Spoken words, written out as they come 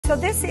So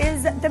this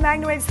is the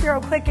MagnaWave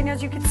Spiro Klick, and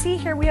as you can see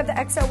here, we have the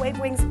XO wave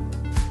wings.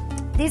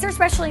 These are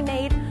specially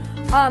made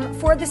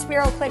for the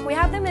Spiro Klick. We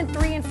have them in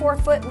 3 and 4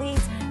 foot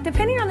leads,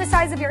 depending on the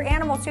size of your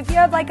animal. So if you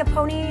have like a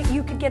pony,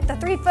 you could get the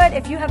 3 foot.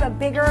 If you have a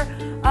bigger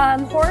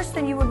horse,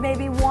 then you would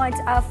maybe want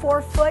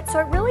 4 foot. So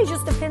it really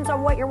just depends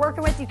on what you're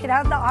working with. You could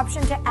have the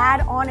option to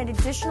add on an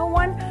additional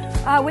one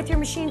with your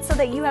machine so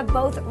that you have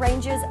both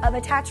ranges of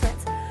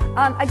attachments.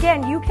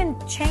 Again, you can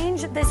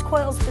change this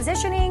coil's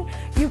positioning.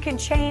 You can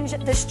change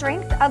the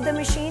strength of the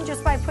machine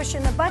just by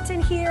pushing the button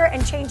here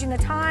and changing the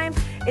time.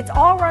 It's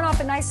all run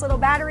off a nice little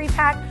battery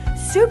pack.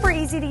 Super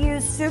easy to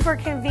use, super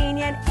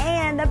convenient,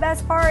 and the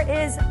best part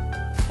is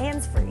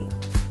hands-free.